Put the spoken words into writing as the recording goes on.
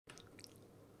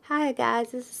Hi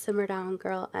guys, this is Simmer Down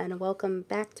Girl and welcome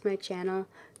back to my channel.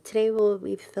 Today we'll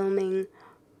be filming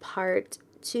part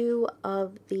 2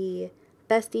 of the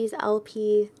Besties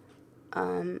LP.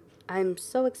 I'm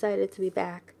so excited to be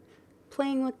back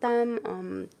playing with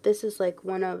them. This is like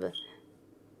one of,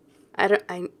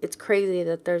 it's crazy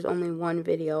that there's only one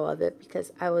video of it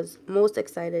because I was most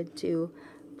excited to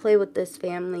play with this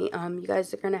family. You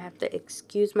guys are going to have to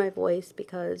excuse my voice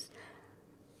because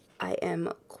I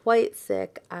am quite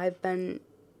sick. I've been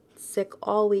sick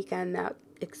all weekend. That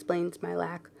explains my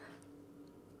lack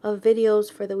of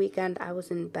videos for the weekend. I was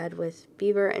in bed with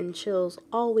fever and chills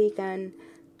all weekend,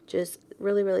 just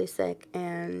really sick,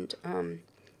 and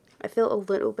I feel a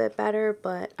little bit better,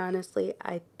 but honestly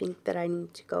I think that I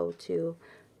need to go to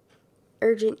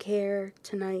urgent care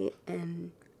tonight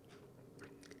and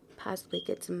possibly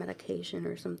get some medication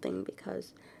or something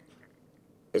because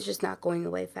it's just not going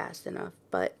away fast enough.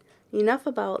 But enough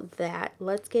about that.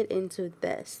 Let's get into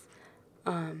this.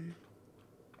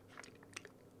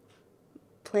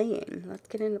 Playing. Let's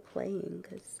get into playing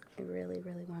because I really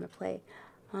want to play.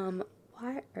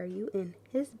 Why are you in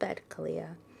his bed,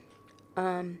 Kalia?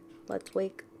 Let's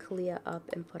wake Kalia up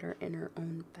and put her in her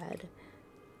own bed.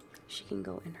 She can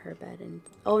go in her bed and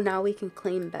now we can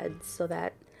claim beds, so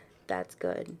that's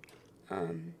good.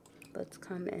 Let's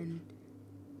come in.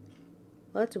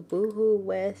 Let's woohoo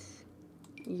with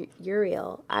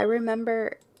Uriel. I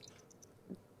remember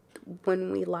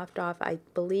when we left off, I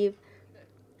believe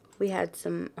we had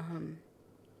some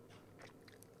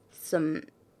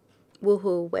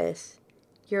woohoo with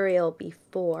Uriel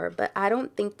before, but I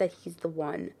don't think that he's the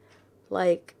one.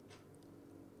 Like,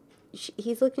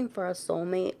 he's looking for a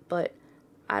soulmate, but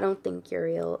I don't think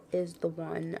Uriel is the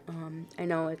one. I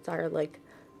know it's our, like,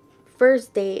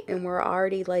 first date, and we're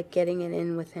already, like, getting it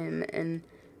in with him and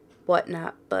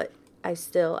whatnot, but I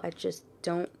just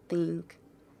don't think.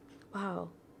 Wow,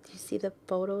 do you see the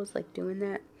photos, like, doing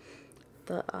that?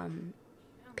 The,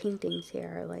 paintings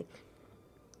here are, like,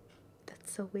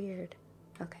 that's so weird.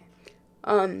 Okay.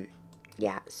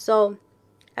 Yeah, so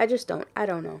I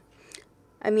don't know.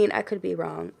 I mean, I could be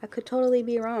wrong. I could totally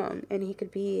be wrong, and he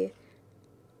could be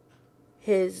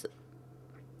his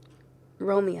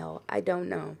Romeo. I don't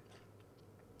know.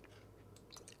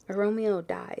 Or Romeo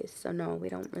dies, so no, we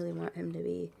don't really want him to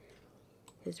be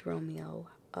his Romeo.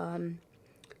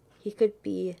 He could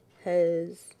be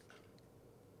his,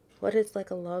 what is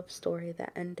like a love story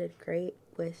that ended great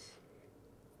with,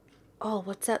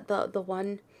 what's that, the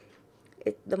one,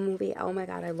 the movie, oh my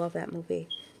god, I love that movie.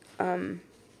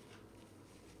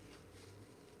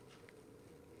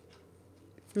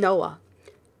 Noah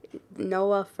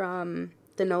from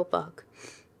The Notebook.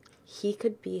 He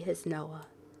could be his Noah.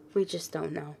 We just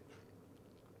don't know.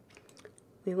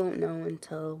 We won't know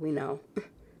until we know.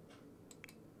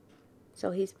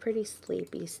 So he's pretty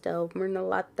sleepy still. We're gonna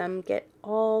let them get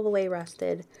all the way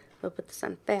rested. We'll put this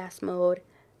on fast mode,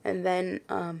 and then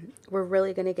we're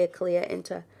really gonna get Kalia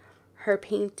into her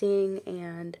painting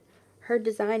and her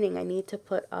designing. I need to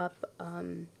put up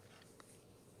her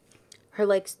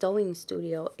like sewing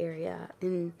studio area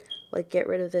and like get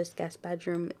rid of this guest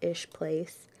bedroom-ish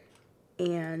place.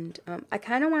 And I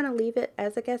kind of want to leave it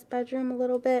as a guest bedroom a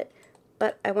little bit,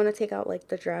 but I want to take out like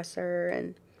the dresser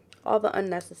and all the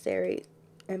unnecessary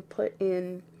and put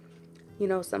in, you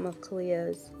know, some of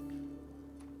Kalia's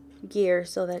gear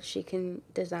so that she can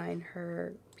design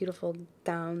her beautiful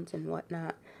gowns and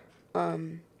whatnot.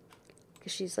 Because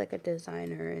she's like a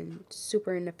designer and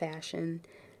super into fashion.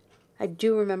 I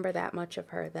do remember that much of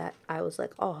her that I was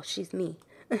like, oh, she's me.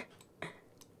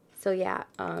 So yeah,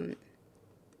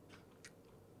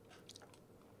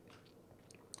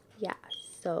 yeah,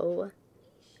 so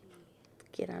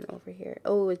get on over here.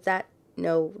 Oh, is that,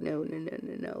 no.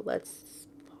 Let's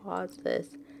pause this.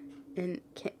 And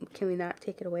can we not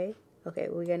take it away? Okay,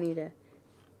 we're gonna need to,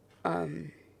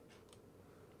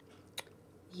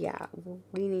 yeah,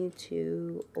 we need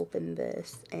to open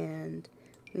this, and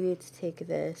we need to take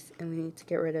this, and we need to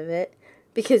get rid of it,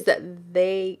 because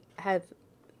they have,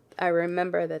 I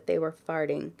remember that they were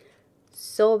farting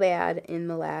so bad in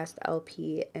the last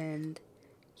LP, and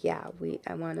yeah,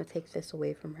 I want to take this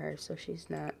away from her so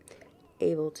she's not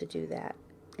able to do that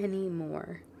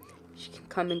anymore. She can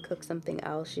come and cook something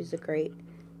else. She's a great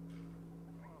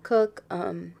cook.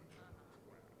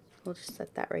 We'll just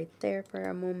set that right there for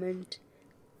a moment,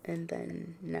 and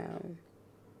then now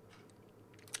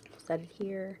set it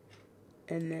here,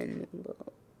 and then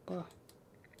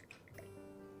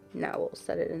now we'll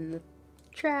set it in the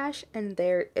trash, and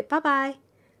there, bye-bye.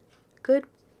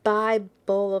 Goodbye,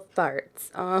 bowl of farts.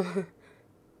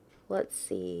 Let's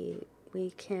see,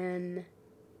 we can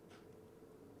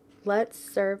let's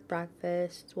serve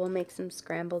breakfast. We'll make some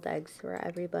scrambled eggs for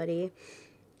everybody.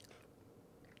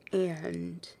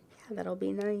 And yeah, that'll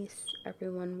be nice.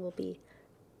 Everyone will be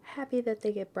happy that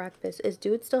they get breakfast. Is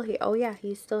Dude still here? Oh yeah,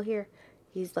 he's still here.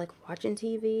 He's like watching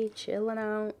TV, chilling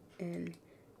out, and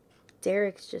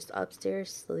Derek's just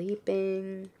upstairs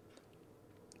sleeping,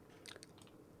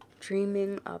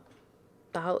 dreaming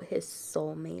about his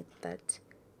soulmate that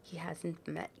he hasn't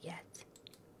met yet.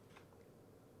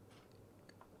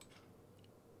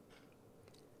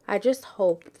 I just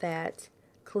hope that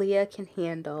Clea can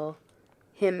handle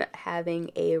him having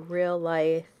a real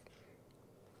life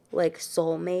like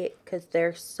soulmate, because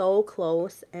they're so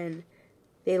close and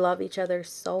they love each other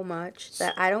so much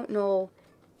that I don't know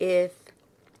if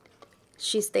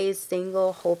she stays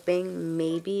single hoping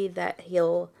maybe that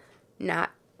he'll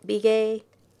not be gay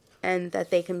and that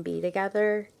they can be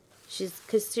together.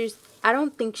 I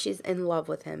don't think she's in love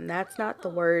with him. That's not the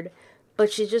word,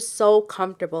 but she's just so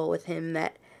comfortable with him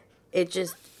that it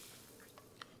just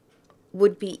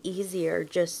would be easier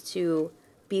just to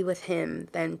be with him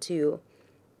than to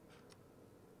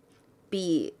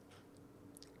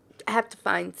have to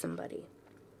find somebody.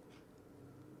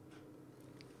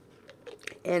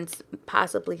 And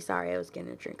possibly, sorry, I was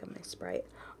getting a drink of my Sprite.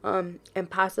 And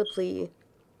possibly,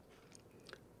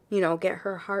 get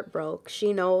her heart broke.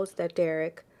 She knows that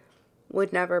Derek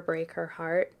would never break her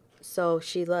heart. So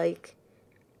she has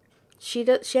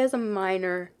a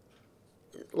minor,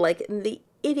 like the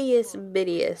ittiest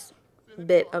bittiest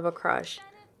bit of a crush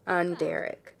on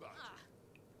Derek.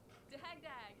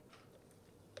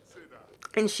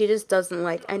 And she just doesn't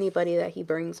like anybody that he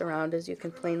brings around, as you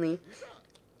can plainly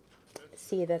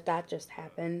see that just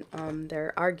happened.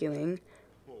 They're arguing.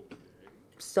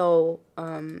 So,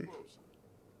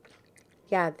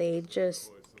 yeah,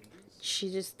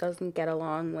 she just doesn't get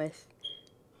along with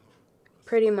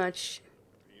pretty much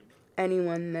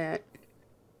anyone that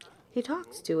he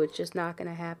talks to. It's just not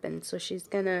gonna happen. So she's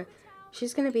gonna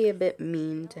be a bit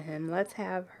mean to him. Let's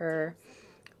have her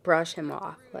brush him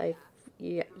off. Like,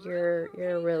 yeah, you're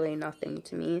really nothing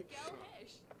to me.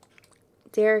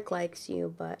 Derek likes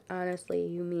you, but honestly,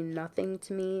 you mean nothing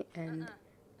to me, and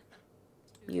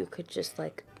you could just,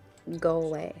 like, go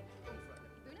away.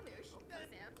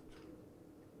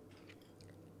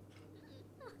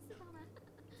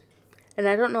 And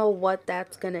I don't know what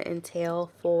that's going to entail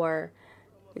for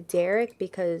Derek,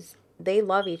 because they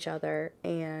love each other,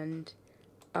 and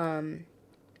I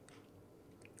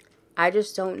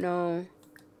just don't know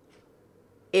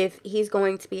if he's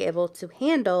going to be able to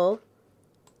handle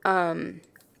her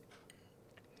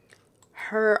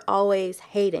always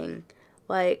hating.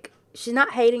 Like, she's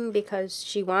not hating because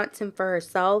she wants him for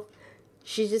herself.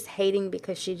 She's just hating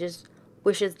because she just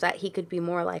wishes that he could be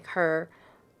more like her,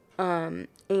 and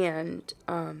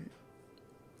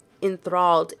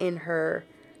enthralled in her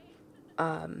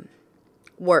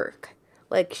work.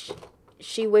 Like,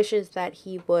 she wishes that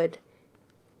he would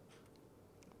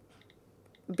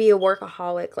be a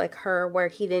workaholic like her, where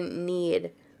he didn't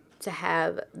need to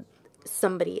have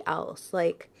somebody else.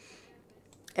 Like,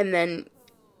 and then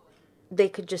they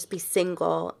could just be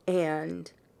single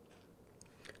and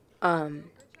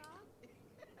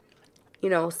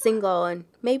single and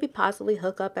maybe possibly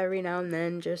hook up every now and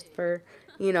then just for,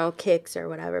 kicks or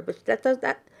whatever. But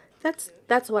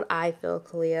that's what I feel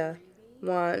Clea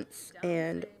wants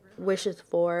and wishes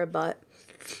for. But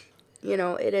it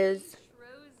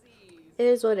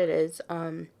is what it is.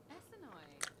 I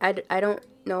don't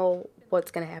know what's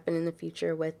gonna happen in the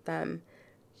future with them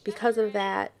because of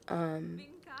that.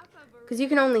 Because you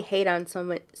can only hate on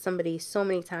somebody so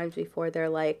many times before they're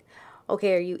like,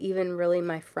 okay, are you even really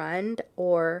my friend?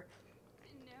 Or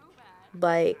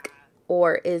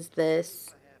is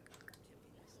this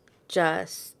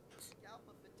just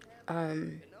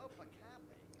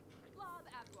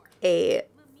a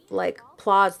like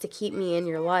applause to keep me in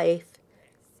your life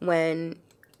when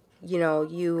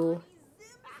you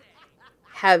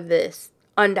have this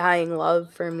undying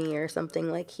love for me or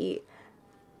something. Like,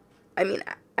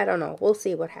 I don't know. We'll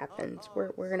see what happens.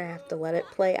 We're gonna have to let it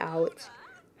play out.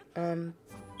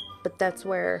 But that's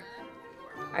where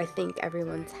I think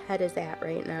everyone's head is at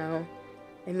right now.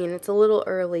 I mean, it's a little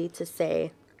early to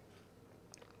say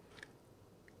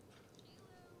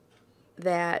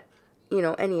that,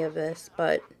 any of this,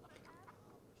 but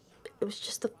it was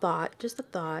just a thought,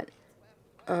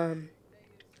 on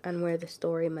where the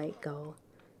story might go.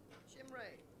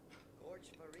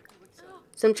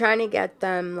 So I'm trying to get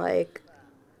them, like,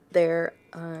 their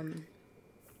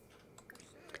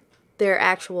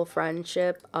actual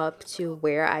friendship up to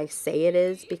where I say it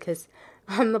is, because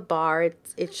on the bar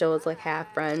it shows like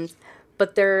half friends,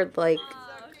 but they're like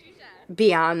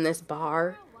beyond this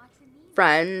bar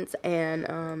friends,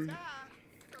 and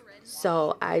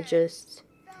so I just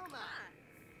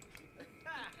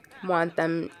want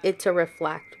it to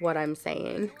reflect what I'm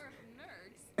saying.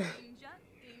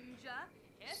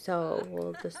 So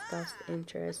we'll discuss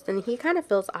interest, and he kind of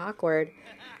feels awkward,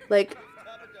 like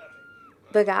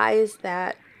the guys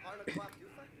that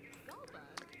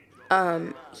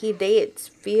he dates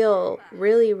feel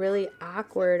really, really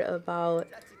awkward about,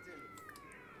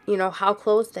 you know, how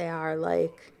close they are.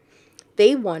 Like,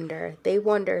 they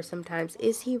wonder sometimes,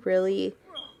 is he really,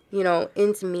 you know,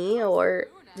 into me, or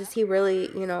does he really,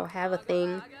 you know, have a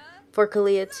thing for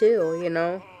Kalia too, you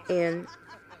know? And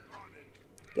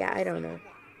yeah, I don't know.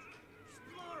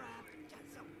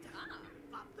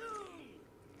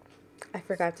 I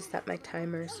forgot to set my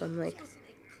timer, so I'm like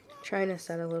trying to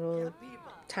set a little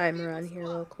timer on here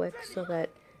real quick so that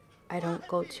I don't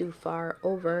go too far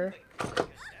over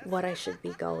what I should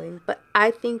be going. But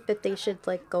I think that they should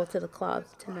like go to the club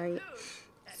tonight.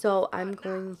 So I'm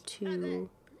going to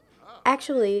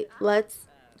actually, let's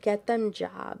get them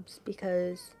jobs,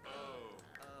 because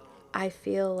I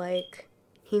feel like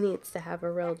he needs to have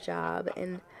a real job,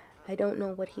 and I don't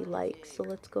know what he likes. So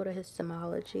let's go to his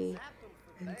Somology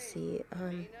and see.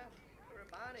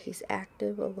 He's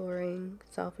active, alluring,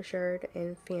 self-assured,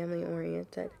 and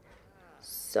family-oriented.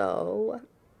 So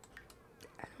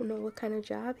I don't know what kind of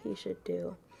job he should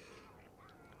do.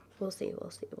 We'll see.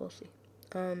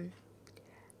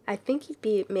 I think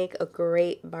make a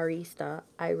great barista.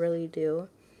 I really do.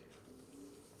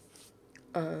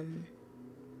 I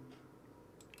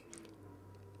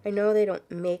know they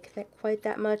don't make that quite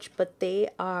that much, but they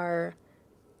are,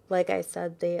 like I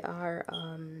said, they are,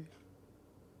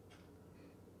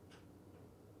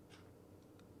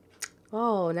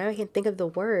 oh, now I can think of the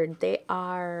word. They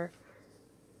are,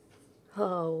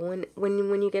 oh,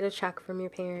 when you get a check from your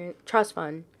parent, trust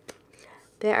fund.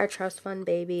 They are trust fund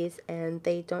babies, and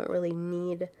they don't really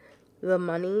need the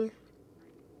money.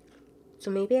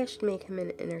 So maybe I should make him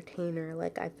an entertainer.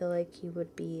 Like, I feel like he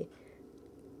would be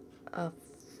a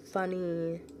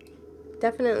funny,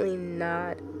 definitely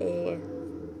not a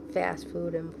fast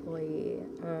food employee.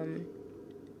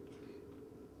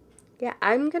 Yeah,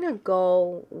 I'm gonna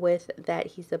go with that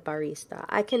he's a barista.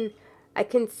 I can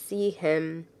see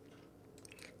him,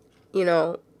 you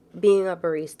know, being a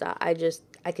barista. I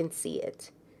can see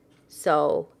it.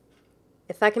 So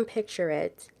if I can picture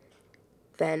it,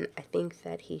 then I think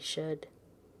that he should.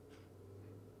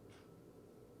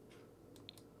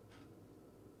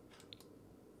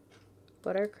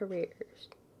 What are careers?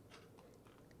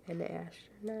 An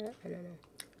astronaut? I don't know.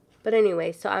 But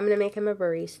anyway, so I'm gonna make him a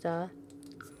barista.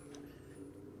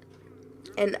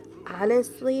 And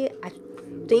honestly, I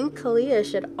think Kalia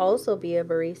should also be a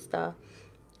barista.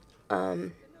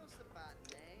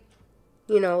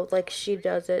 You know, like she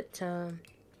does it,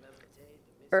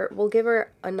 or we'll give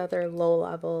her another low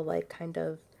level, like, kind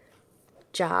of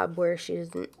job where she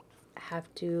doesn't have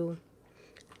to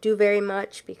do very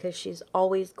much, because she's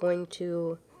always going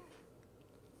to,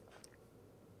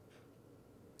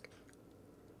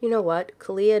 you know what,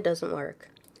 Kalia doesn't work.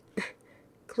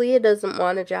 Kalia doesn't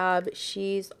want a job.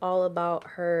 She's all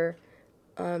about her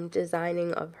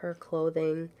designing of her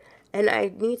clothing. And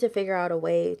I need to figure out a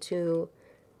way to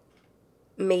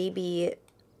maybe,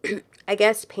 I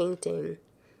guess painting.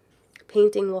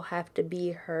 Painting will have to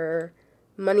be her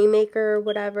moneymaker or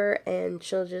whatever, and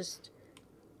she'll just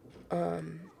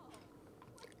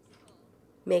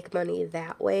make money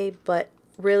that way. But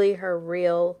really her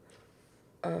real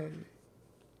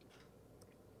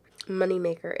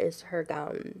moneymaker is her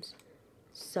gowns.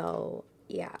 So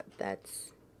yeah,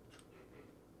 that's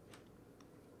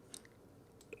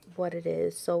what it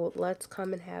is. So let's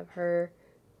come and have her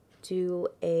do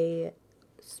a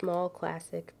small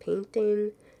classic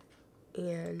painting.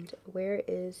 And where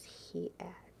is he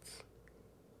at?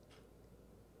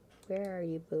 Where are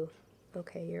you, boo?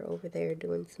 Okay, you're over there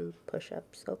doing some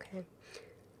push-ups. Okay.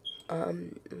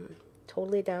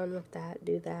 Totally down with that.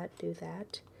 Do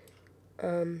that.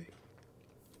 And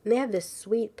they have this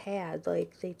sweet pad.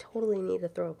 Like, they totally need to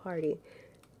throw a party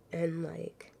and,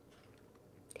 like,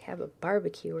 have a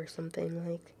barbecue or something.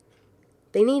 Like,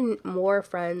 they need more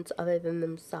friends other than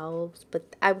themselves,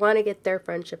 but I want to get their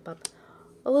friendship up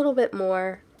a little bit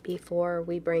more before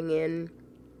we bring in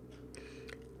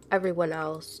everyone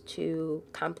else to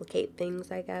complicate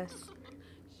things, I guess.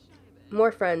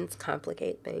 More friends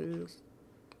complicate things.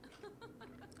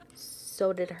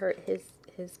 So did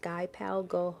his guy pal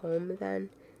go home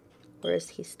then? Or is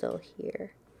he still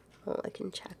here? Oh, I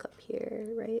can check up here,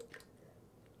 right?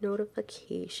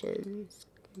 Notifications.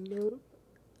 Nope.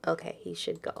 Okay, he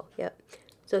should go. Yep.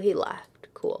 So he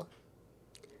left. Cool.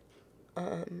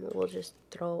 We'll just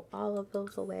throw all of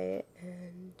those away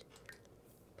and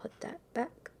put that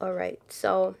back. All right.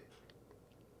 So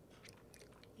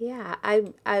yeah,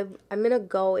 I'm gonna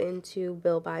go into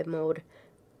build buy mode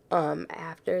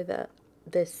after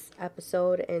this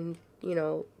episode, and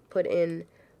put in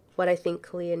what I think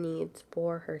Kalia needs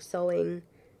for her sewing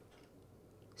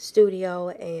studio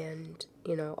and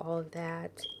all of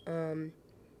that.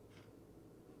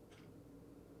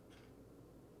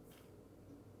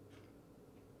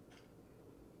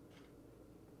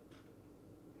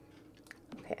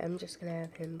 Okay, I'm just gonna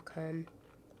have him come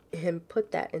and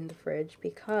put that in the fridge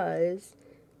because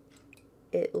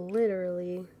it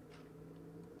literally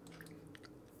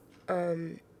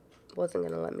wasn't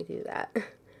gonna let me do that.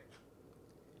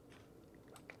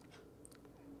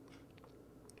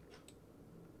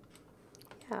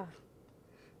 Yeah.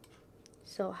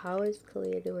 So how is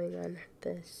Kalia doing on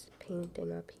this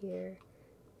painting up here?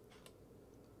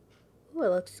 Ooh, it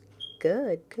looks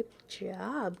good. Good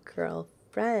job,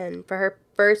 girlfriend. For her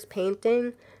first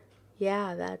painting,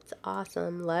 yeah, that's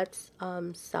awesome. Let's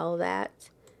sell that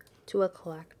to a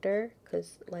collector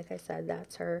because, like I said,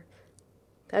 that's her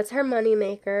money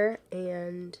maker,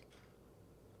 and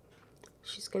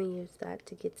she's gonna use that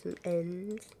to get some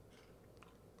ends.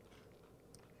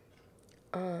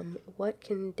 What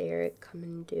can Derek come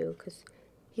and do? Because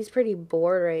he's pretty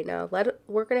bored right now.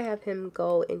 We're gonna have him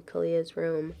go in Kalia's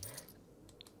room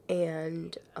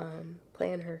and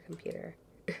play on her computer.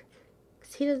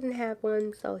 Because he doesn't have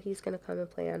one, so he's gonna come and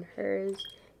play on hers.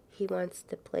 He wants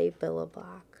to play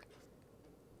Billablock.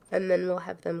 And then we'll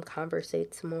have them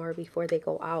conversate some more before they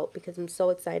go out, because I'm so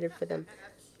excited for them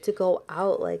to go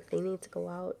out. Like, they need to go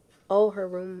out. Oh, her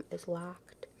room is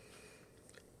locked.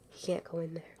 He can't go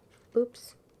in there.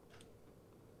 Oops.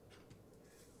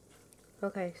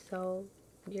 Okay, so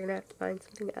you're gonna have to find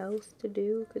something else to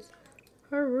do because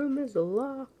her room is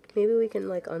locked. Maybe we can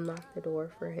like unlock the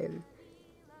door for him.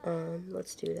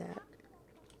 Let's do that.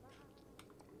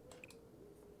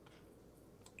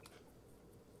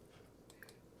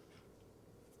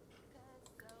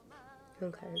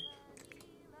 Okay.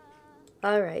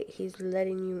 Alright, he's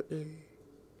letting you in.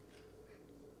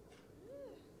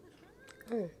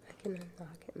 Oh, I can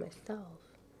unlock it myself.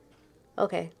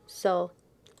 Okay, so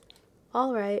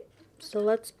alright, so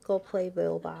let's go play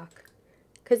Billbach.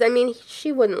 Because, I mean,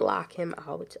 she wouldn't lock him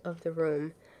out of the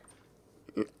room.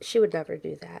 She would never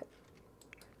do that.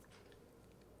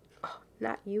 Oh,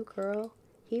 not you, girl.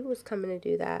 He was coming to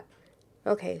do that.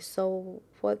 Okay, so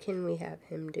what can we have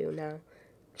him do now?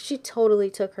 She totally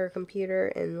took her computer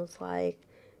and was like,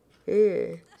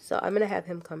 So I'm going to have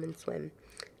him come and swim.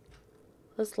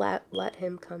 Let's let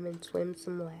him come and swim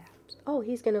some laps. Oh,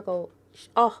 he's going to go.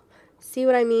 Oh, see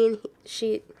what I mean?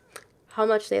 How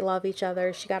much they love each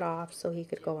other. She got off so he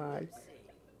could go on.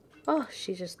 Oh,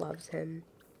 she just loves him.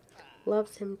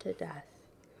 Loves him to death.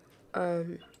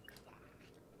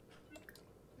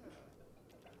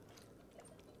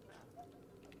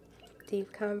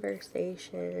 Deep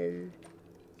conversation.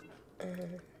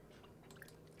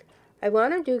 I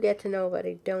want to do get to know, but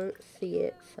I don't see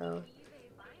it, so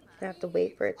I have to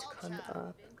wait for it to come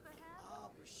up.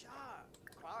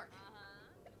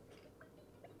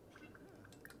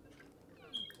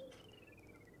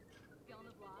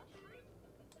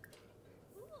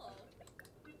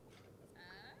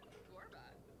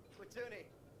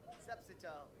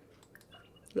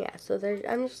 Yeah, so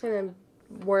I'm just gonna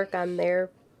work on their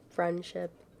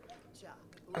friendship,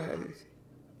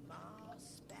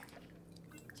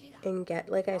 and get,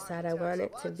 like I said, I want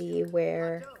it to be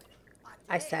where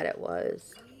I said it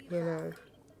was, you know.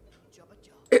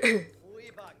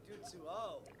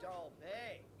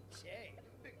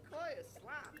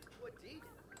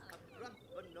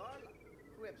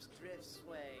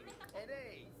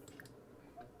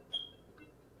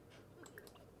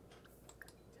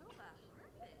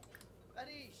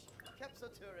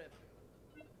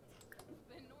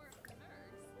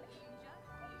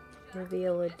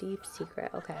 Reveal a deep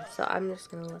secret. Okay, so I'm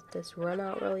just gonna let this run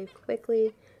out really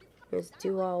quickly. Just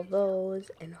do all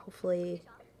those, and hopefully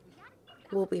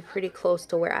we'll be pretty close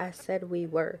to where I said we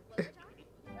were.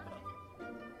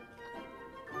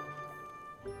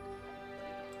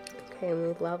 Okay, and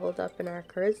we leveled up in our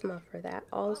charisma for that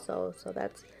also, so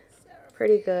that's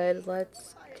pretty good.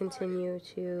 Let's continue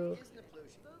to,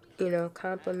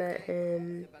 compliment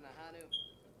him.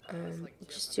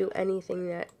 Just do anything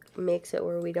that makes it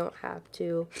where we don't have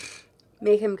to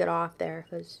make him get off there,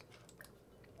 because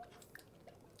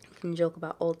we can joke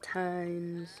about old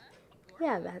times.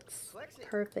 Yeah, that's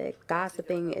perfect.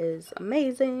 Gossiping is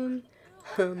amazing.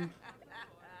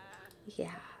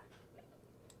 Yeah.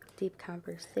 deep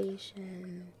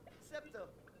conversation,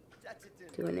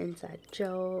 do an inside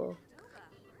joke.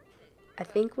 I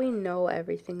think we know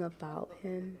everything about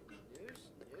him.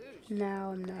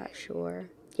 Now I'm not sure.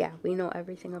 Yeah, we know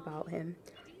everything about him.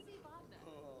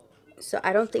 So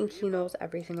I don't think he knows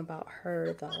everything about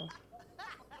her, though.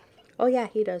 Oh yeah,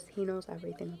 he does. He knows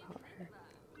everything about her.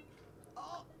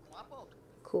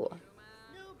 Cool.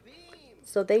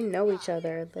 So they know each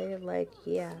other. They're like,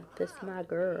 yeah, this is my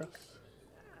girl.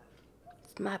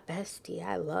 It's my bestie.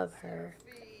 I love her.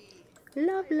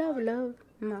 Love, love, love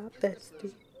my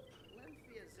bestie.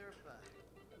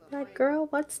 Like, girl,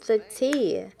 what's the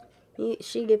tea?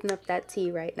 She giving up that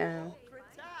tea right now.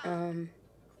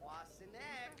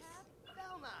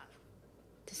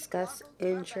 Discuss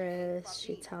interest.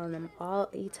 He telling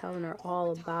her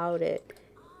all about it.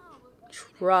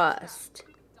 Trust.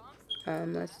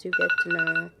 Let's do get to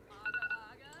know.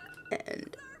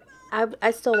 And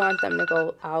I still want them to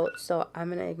go out, so I'm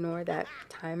gonna ignore that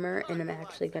timer and I'm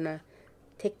actually gonna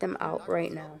take them out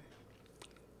right now.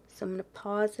 So I'm gonna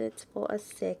pause it for a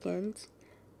second,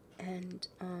 and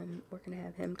we're gonna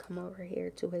have him come over here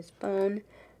to his phone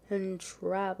and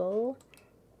travel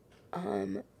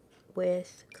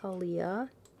with Kalia.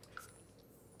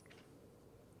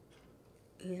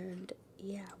 And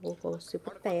yeah, we'll go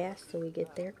super fast so we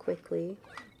get there quickly.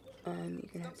 You're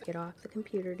gonna have to get off the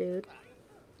computer, dude.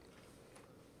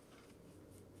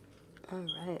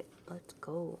 Alright, let's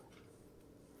go.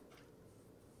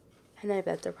 And I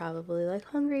bet they're probably like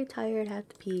hungry, tired, have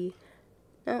to pee.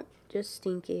 Nope, just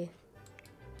stinky.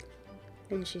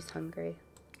 And she's hungry.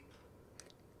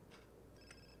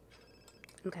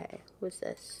 Okay, what's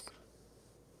this?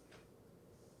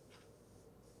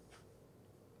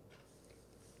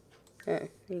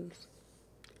 Thanks.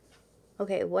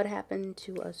 Okay, what happened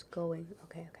to us going?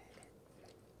 Okay.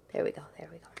 There we go.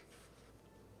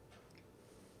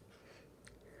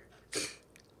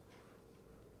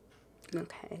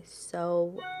 Okay,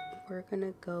 so we're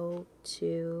gonna go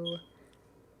to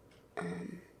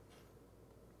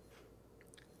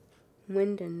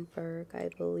Windenburg, I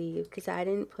believe, because I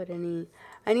didn't put any.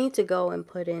 I need to go and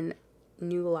put in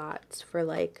new lots for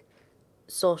like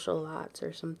social lots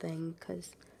or something,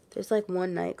 because there's like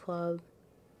one nightclub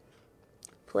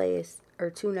place or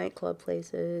two nightclub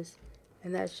places,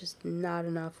 and that's just not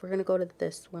enough. We're gonna go to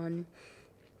this one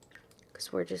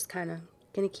because we're just kind of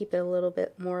gonna keep it a little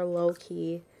bit more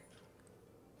low-key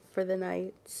for the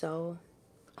night. So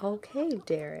okay,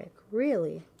 Derek,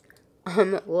 really,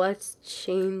 let's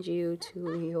change you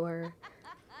to your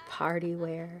party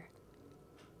wear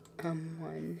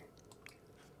one.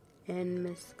 And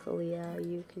Miss Kalia,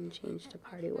 you can change to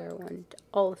party wear one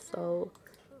also.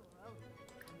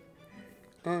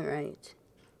 Alright.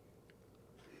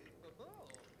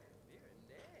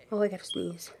 Oh, I gotta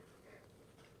sneeze.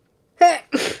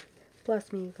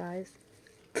 Bless me, you guys.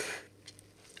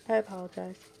 I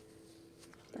apologize.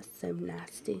 That's so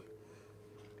nasty.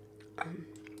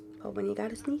 But when you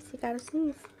gotta sneeze, you gotta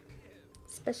sneeze.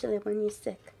 Especially when you're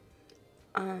sick.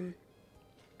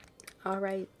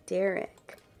 Alright,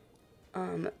 Derek.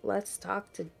 Let's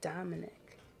talk to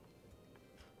Dominic.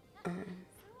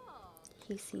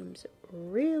 He seems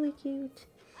really cute.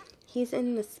 He's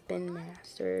in the Spin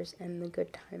Masters and the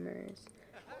Good Timers.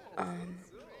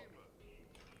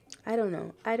 I don't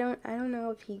know. I don't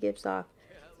know if he gives off.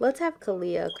 Let's have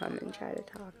Kalia come and try to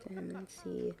talk to him and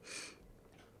see.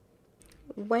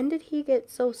 When did he get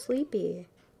so sleepy?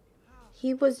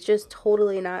 He was just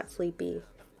totally not sleepy.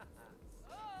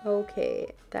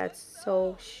 Okay, that's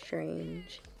so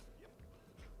strange.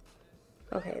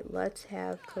 Okay, let's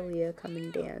have Kalia come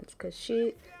and dance, because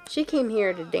she came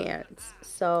here to dance,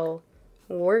 so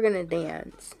we're gonna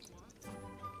dance.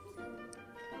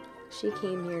 She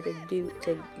came here to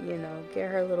you know,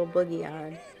 get her little boogie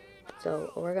on,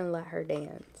 so we're gonna let her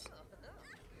dance.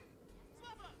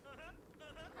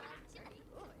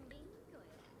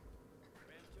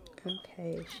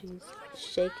 Okay, she's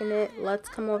shaking it. Let's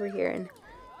come over here and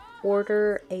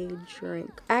order a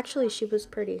drink. Actually, she was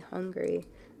pretty hungry.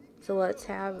 So let's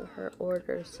have her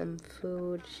order some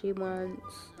food. She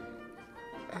wants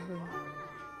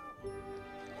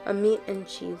a meat and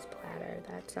cheese platter.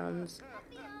 That sounds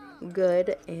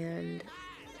good. And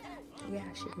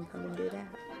yeah, she can come and do that.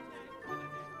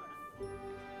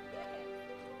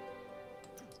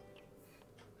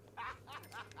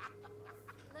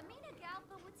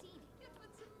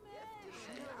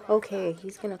 Okay,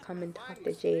 he's gonna come and talk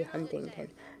to Jay Huntington.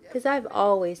 Because I've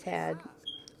always had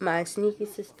my sneaky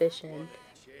suspicion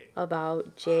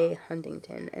about Jay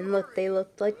Huntington. And look, they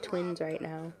look like twins right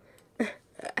now.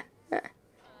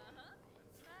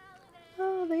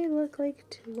 Oh, they look like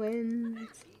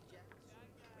twins.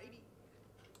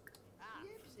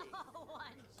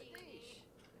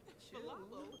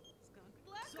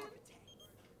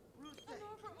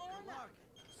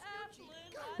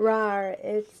 Rar,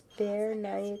 it's bear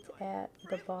night at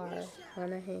the bar.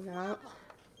 Wanna hang out?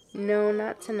 No,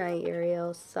 not tonight,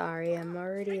 Ariel. Sorry, I'm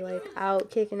already like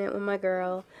out kicking it with my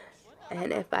girl.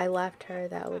 And if I left her,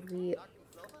 that would be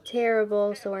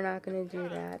terrible, so we're not gonna do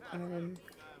that.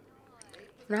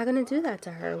 We're not gonna do that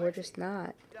to her. We're just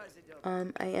not. I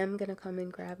am gonna come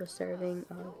and grab a serving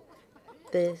of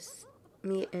this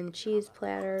meat and cheese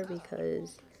platter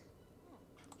because,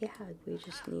 yeah, we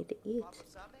just need to eat.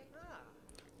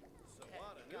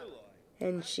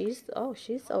 And she's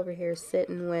over here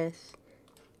sitting with,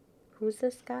 who's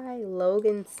this guy?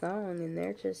 Logan Song, and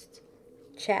they're just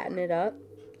chatting it up.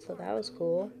 So that was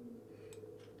cool.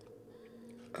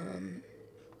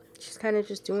 She's kind of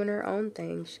just doing her own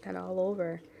thing. She's kind of all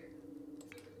over.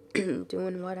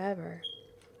 Doing whatever.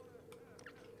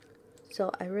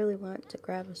 So I really want to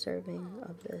grab a serving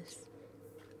of this.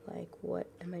 Like, what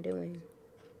am I doing?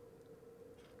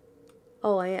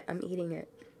 Oh, I'm eating it.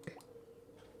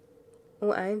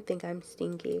 Oh, I think I'm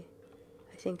stinky.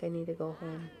 I think I need to go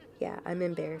home. Yeah, I'm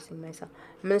embarrassing myself.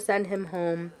 I'm going to send him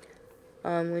home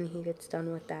when he gets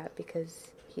done with that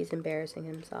because he's embarrassing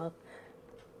himself.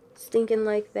 Stinking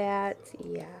like that,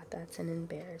 yeah, that's an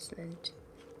embarrassment.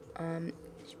 We're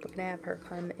going to have her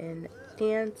come and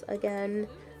dance again.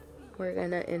 We're going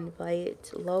to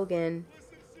invite Logan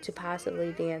to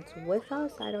possibly dance with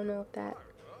us. I don't know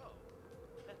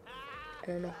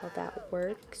how that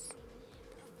works.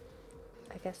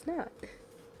 I guess not.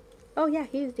 Oh yeah,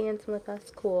 he's dancing with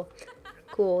us. Cool.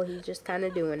 Cool, he's just kind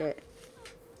of doing it.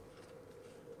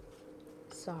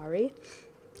 Sorry.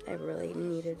 I really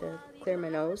needed to clear my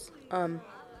nose.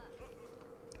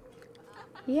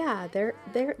 Yeah,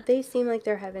 they seem like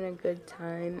they're having a good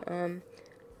time.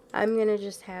 I'm gonna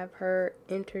just have her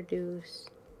introduce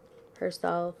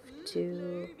herself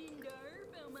to...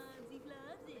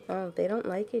 Oh, they don't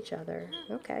like each other.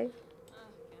 Okay.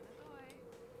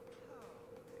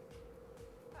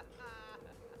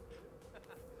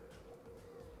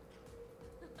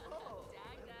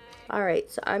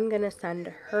 Alright, so I'm gonna send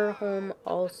her home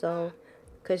also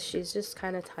because she's just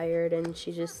kind of tired and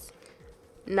she's just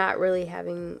not really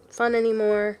having fun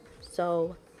anymore.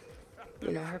 So,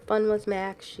 you know, her fun was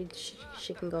max.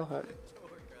 She can go home.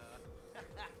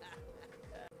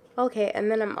 Okay,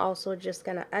 and then I'm also just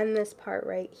gonna end this part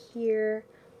right here.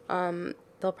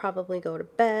 They'll probably go to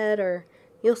bed, or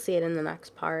you'll see it in the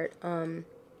next part.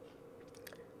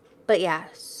 But yeah,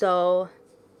 so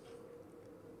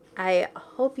I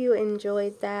hope you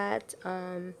enjoyed that.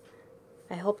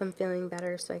 I hope I'm feeling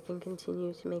better so I can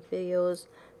continue to make videos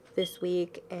this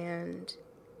week. And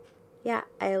yeah,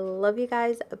 I love you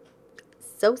guys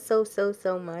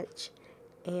so much.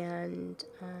 And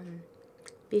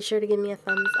be sure to give me a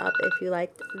thumbs up if you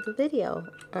liked the video.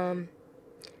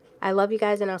 I love you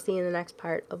guys, and I'll see you in the next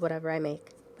part of whatever I make.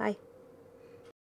 Bye.